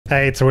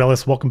Hey, it's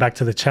Aurelius. Welcome back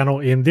to the channel.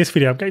 In this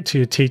video, I'm going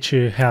to teach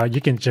you how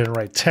you can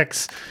generate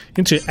text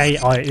into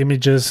AI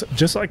images,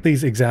 just like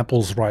these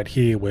examples right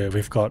here, where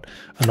we've got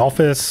an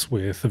office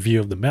with a view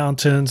of the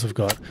mountains. We've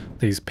got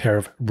these pair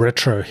of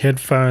retro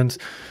headphones,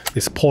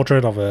 this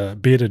portrait of a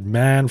bearded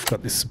man. We've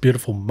got this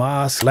beautiful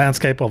mask,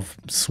 landscape of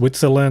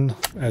Switzerland,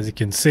 as you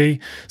can see.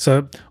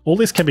 So all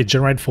this can be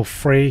generated for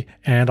free,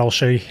 and I'll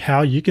show you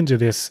how you can do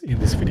this in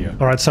this video.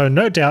 All right, so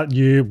no doubt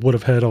you would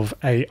have heard of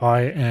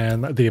AI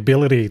and the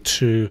ability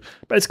to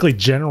basically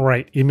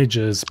generate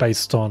images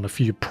based on a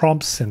few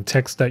prompts and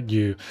text that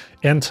you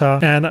enter.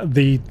 And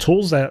the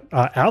tools that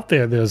are out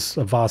there, there's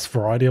a vast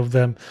variety of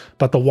them,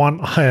 but the one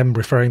I am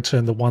referring to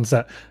and the ones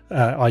that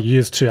I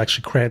use to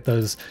actually create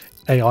those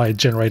AI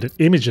generated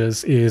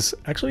images is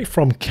actually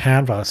from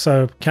Canva.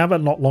 So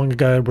Canva not long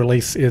ago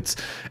released its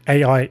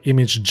AI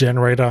image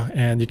generator,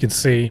 and you can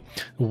see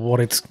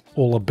what it's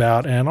all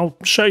about. And I'll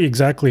show you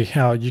exactly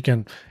how you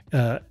can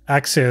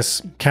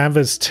access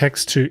Canva's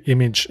text to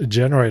image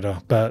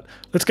generator. But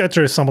let's go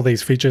through some of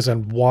these features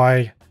and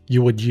why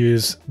you would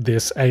use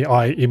this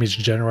AI image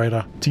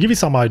generator. To give you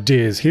some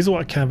ideas, here's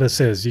what Canva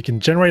says. You can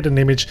generate an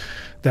image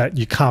that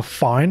you can't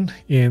find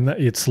in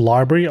its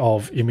library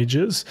of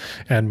images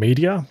and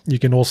media. You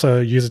can also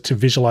use it to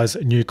visualize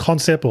a new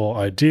concept or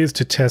ideas,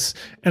 to test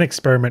and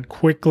experiment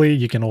quickly.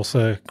 You can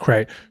also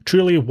create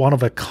truly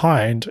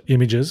one-of-a-kind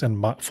images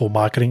and for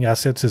marketing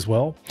assets as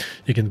well.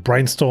 You can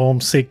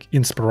brainstorm, seek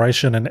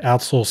inspiration, and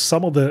outsource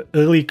some of the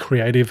early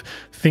creative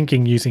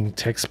thinking using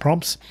text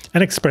prompts,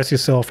 and express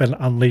yourself and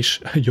unleash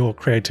your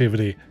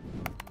creativity.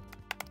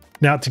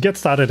 Now, to get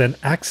started and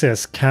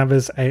access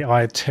Canva's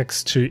AI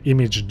text to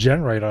image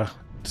generator,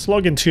 just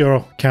log into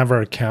your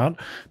Canva account.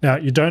 Now,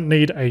 you don't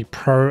need a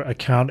pro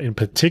account in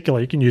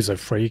particular. You can use a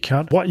free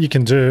account. What you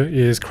can do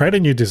is create a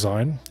new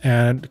design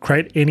and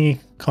create any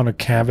kind of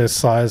canvas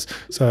size.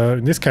 So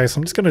in this case,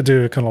 I'm just going to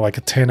do kind of like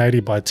a 1080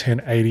 by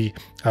 1080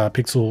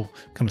 pixel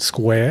kind of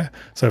square.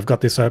 So I've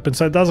got this open.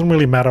 So it doesn't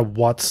really matter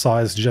what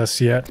size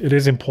just yet. It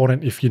is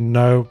important if you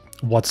know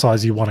what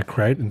size you want to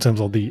create in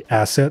terms of the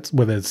assets,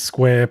 whether it's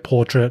square,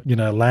 portrait,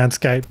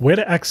 landscape. Where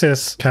to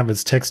access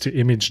Canva's text to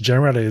image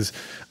generator is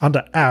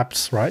under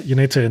apps, right? You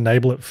need to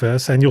enable it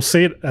first, and you'll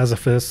see it as a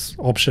first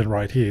option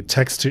right here,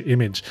 text to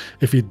image.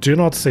 If you do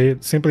not see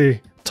it,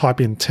 simply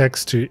type in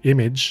text to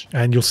image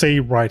and you'll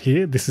see right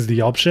here, this is the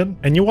option,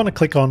 and you want to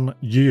click on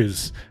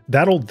use.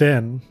 That'll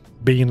then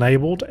be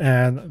enabled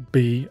and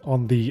be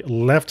on the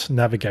left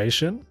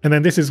navigation. And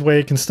then this is where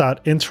you can start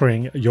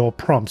entering your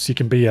prompts. You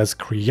can be as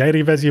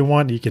creative as you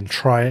want. You can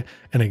try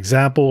an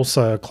example,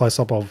 so a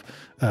close-up of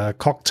a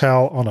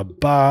cocktail on a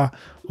bar,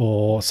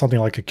 or something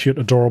like a cute,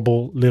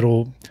 adorable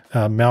little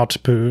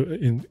Malibu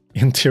in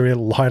interior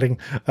lighting.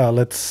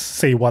 Let's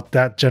see what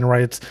that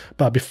generates.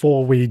 But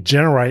before we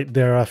generate,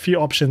 there are a few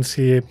options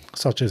here,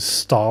 such as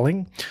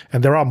styling,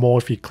 and there are more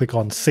if you click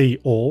on see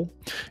all,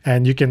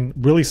 and you can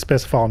really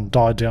specify and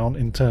dial down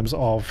in terms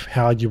of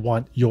how you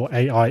want your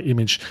AI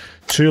image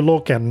to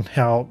look and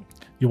how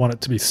you want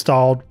it to be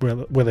styled,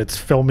 whether it's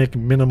filmic,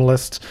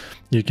 minimalist.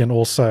 You can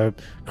also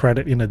create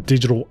it in a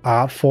digital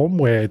art form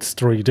where it's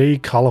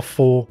 3D,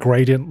 colorful,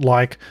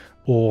 gradient-like,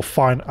 or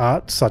fine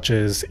art such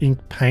as ink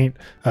print,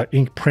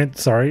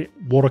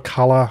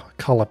 watercolor,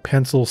 color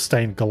pencil,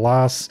 stained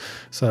glass.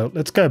 So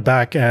let's go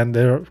back, and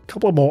there are a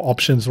couple of more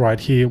options right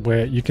here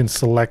where you can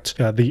select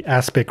the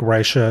aspect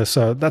ratio.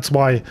 So that's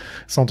why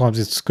sometimes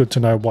it's good to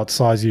know what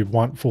size you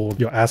want for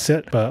your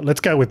asset. But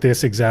let's go with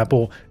this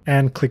example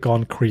and click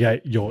on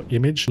create your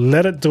image.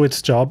 Let it do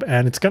its job,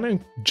 and it's going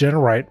to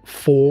generate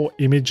 4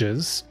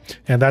 images,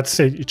 and that's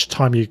each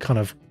time you kind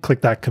of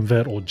click that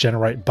convert or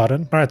generate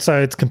button. All right, so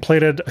it's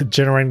completed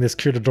generating this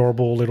cute,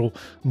 adorable little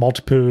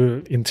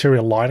Malibu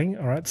interior lighting.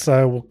 All right,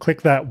 so we'll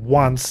click that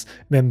once,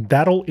 then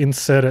that'll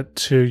insert it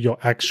to your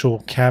actual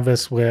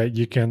canvas, where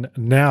you can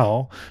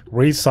now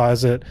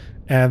resize it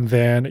and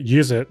then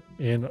use it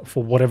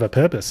for whatever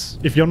purpose.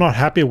 If you're not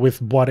happy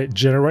with what it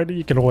generated,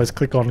 you can always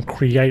click on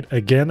create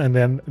again, and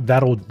then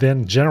that'll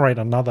then generate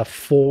another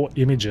 4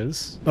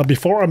 images. But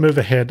before I move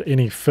ahead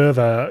any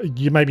further,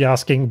 you may be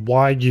asking,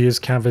 why use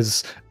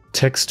Canva's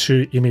text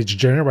to image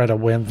generator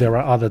when there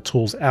are other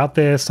tools out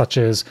there, such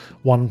as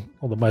one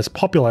of the most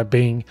popular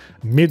being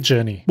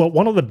Midjourney? Well,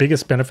 one of the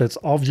biggest benefits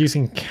of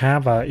using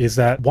Canva is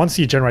that once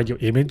you generate your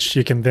image,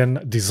 you can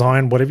then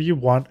design whatever you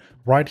want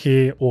right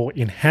here, or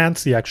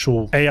enhance the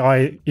actual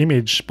AI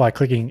image by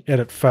clicking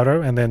edit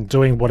photo and then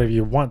doing whatever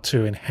you want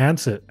to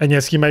enhance it. And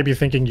yes, you may be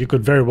thinking you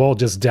could very well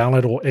just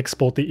download or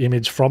export the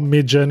image from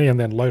Midjourney and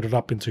then load it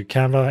up into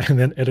Canva and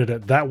then edit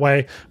it that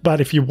way.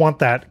 But if you want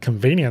that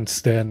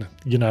convenience, then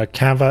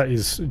Canva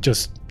is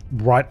just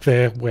right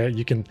there where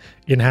you can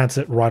enhance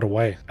it right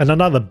away. And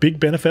another big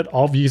benefit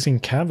of using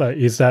Canva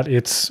is that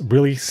it's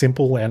really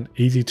simple and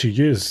easy to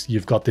use.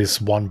 You've got this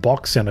one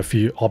box and a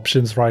few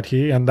options right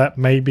here, and that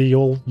may be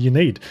all you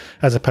need,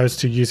 as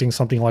opposed to using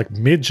something like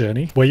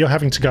Midjourney, where you're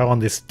having to go on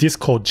this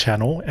Discord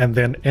channel and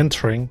then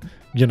entering,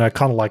 kind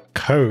of like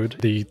code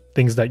the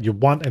things that you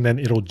want, and then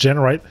it'll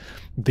generate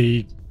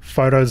the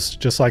photos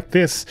just like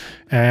this,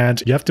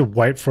 and you have to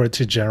wait for it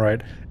to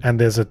generate. And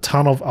there's a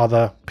ton of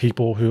other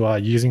people who are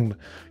using,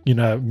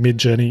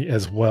 Midjourney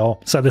as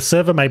well. So the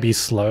server may be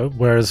slow,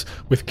 whereas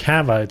with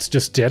Canva, it's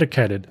just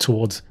dedicated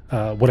towards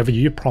whatever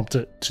you prompt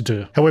it to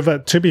do. However,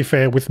 to be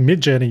fair, with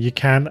Midjourney, you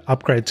can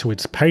upgrade to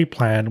its pay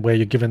plan where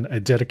you're given a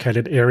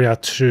dedicated area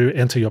to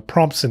enter your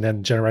prompts and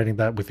then generating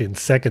that within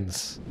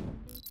seconds.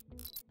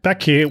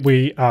 Back here,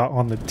 we are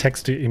on the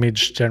text to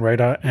image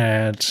generator,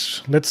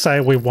 and let's say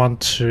we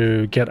want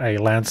to get a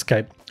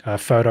landscape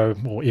photo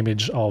or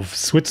image of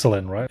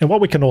Switzerland, right? And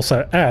what we can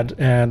also add,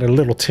 and a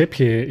little tip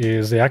here,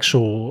 is the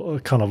actual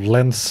kind of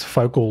lens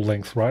focal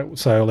length, right?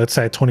 So let's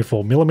say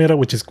 24mm,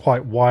 which is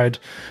quite wide,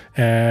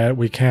 and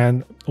we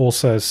can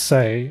also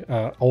say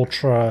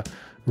ultra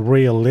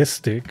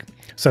realistic.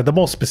 So the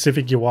more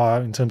specific you are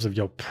in terms of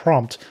your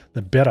prompt,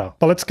 the better.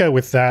 But let's go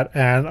with that,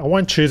 and I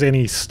won't choose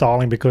any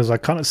styling because I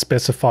kind of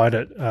specified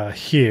it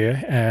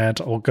here, and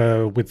I'll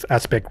go with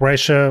aspect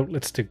ratio.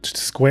 Let's stick to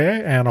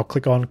square, and I'll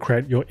click on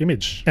create your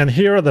image. And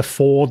here are the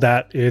 4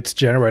 that it's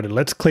generated.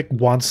 Let's click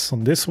once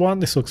on this one.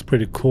 This looks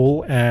pretty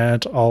cool,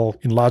 and I'll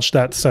enlarge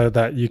that so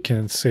that you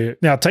can see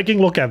it. Now, taking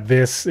a look at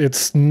this,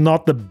 it's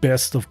not the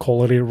best of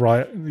quality,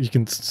 right? You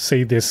can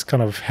see this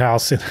kind of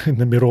house in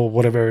the middle,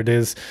 whatever it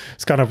is.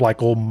 It's kind of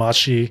like all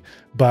mushy,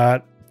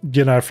 but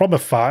from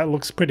afar, it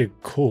looks pretty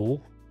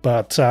cool.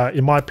 But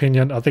in my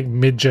opinion, I think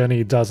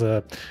Midjourney does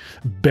a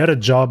better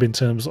job in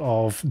terms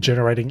of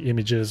generating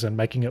images and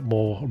making it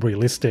more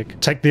realistic.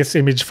 Take this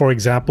image, for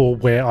example,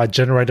 where I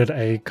generated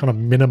a kind of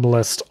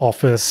minimalist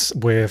office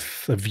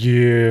with a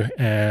view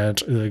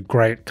and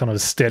great kind of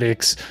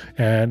aesthetics.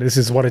 And this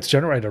is what it's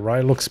generated, right?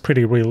 It looks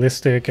pretty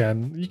realistic,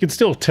 and you can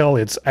still tell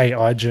it's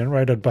AI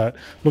generated, but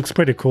looks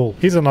pretty cool.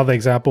 Here's another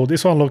example.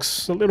 This one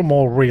looks a little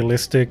more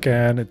realistic,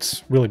 and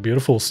it's really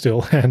beautiful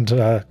still, and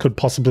could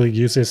possibly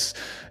use this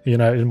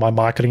in my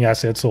marketing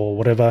assets or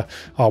whatever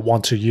I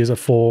want to use it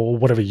for, or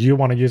whatever you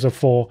want to use it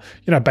for,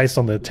 based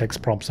on the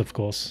text prompts, of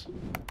course.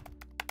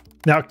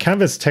 Now,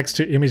 Canva's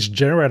text-to-image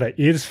generator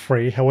is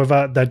free.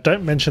 However, they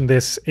don't mention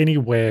this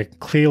anywhere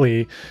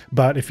clearly,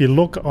 but if you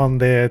look on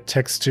their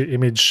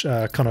text-to-image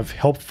kind of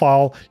help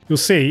file, you'll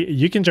see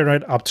you can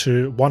generate up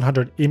to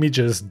 100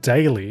 images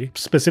daily.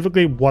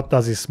 Specifically, what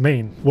does this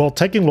mean? Well,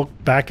 taking a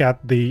look back at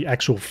the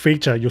actual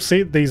feature, you'll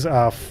see these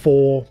are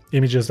 4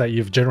 images that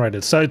you've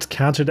generated. So it's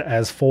counted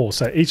as 4.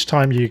 So each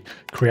time you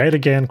create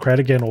again,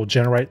 or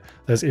generate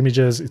those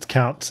images, it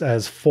counts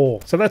as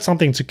 4. So that's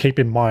something to keep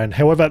in mind.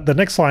 However, the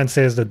next line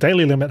says the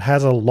daily limit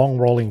has a long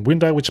rolling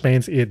window, which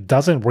means it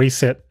doesn't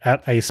reset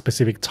at a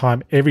specific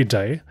time every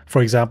day.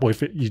 For example,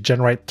 if you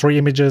generate 3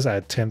 images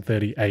at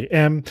 10:30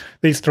 a.m.,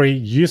 these 3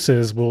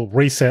 uses will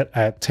reset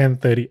at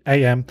 10:30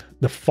 a.m.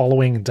 the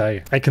following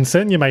day. A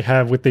concern you may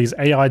have with these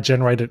AI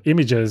generated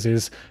images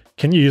is,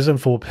 can you use them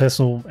for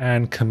personal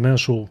and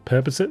commercial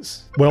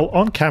purposes? Well,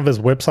 on Canva's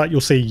website,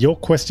 you'll see your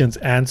questions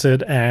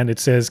answered, and it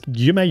says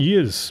you may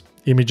use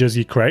images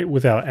you create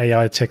with our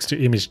AI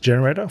text-to-image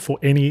generator for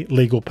any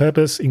legal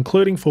purpose,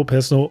 including for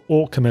personal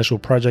or commercial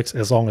projects,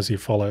 as long as you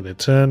follow their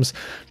terms.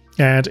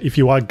 And if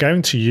you are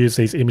going to use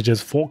these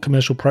images for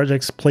commercial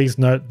projects, please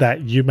note that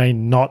you may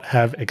not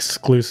have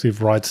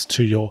exclusive rights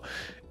to your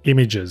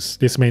images.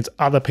 This means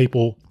other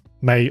people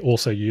may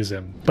also use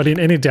them. But in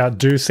any doubt,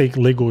 do seek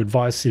legal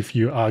advice if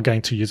you are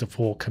going to use it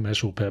for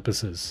commercial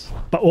purposes.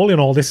 But all in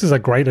all, this is a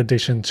great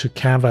addition to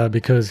Canva,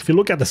 because if you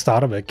look at the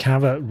start of it,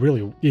 Canva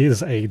really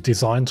is a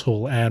design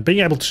tool, and being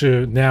able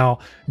to now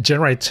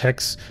generate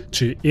text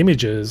to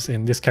images,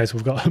 in this case,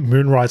 we've got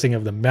moon rising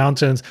of the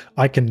mountains.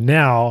 I can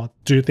now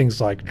do things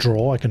like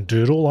draw, I can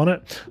doodle on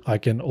it. I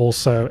can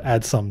also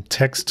add some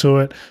text to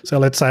it. So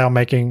let's say I'm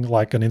making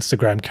like an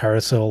Instagram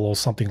carousel or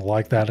something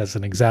like that as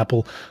an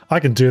example.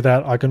 I can do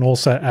that. I can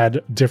also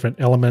add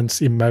different elements,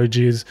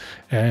 emojis,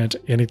 and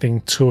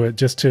anything to it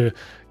just to,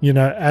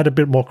 add a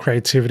bit more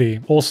creativity.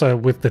 Also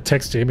with the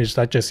text to image,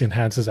 that just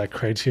enhances that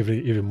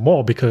creativity even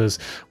more, because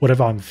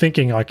whatever I'm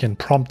thinking, I can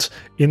prompt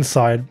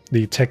inside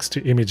the text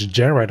to image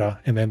generator,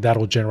 and then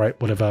that'll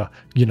generate whatever,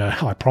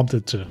 I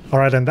prompted to. All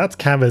right, and that's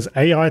Canva's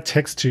AI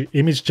text to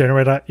image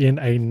generator in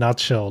a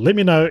nutshell. Let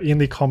me know in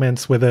the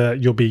comments whether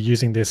you'll be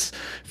using this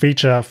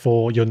feature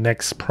for your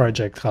next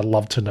project. I'd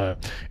love to know.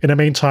 In the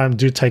meantime,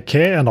 do take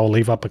care, and I'll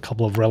leave up a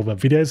couple of relevant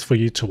videos for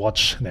you to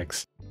watch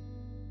next.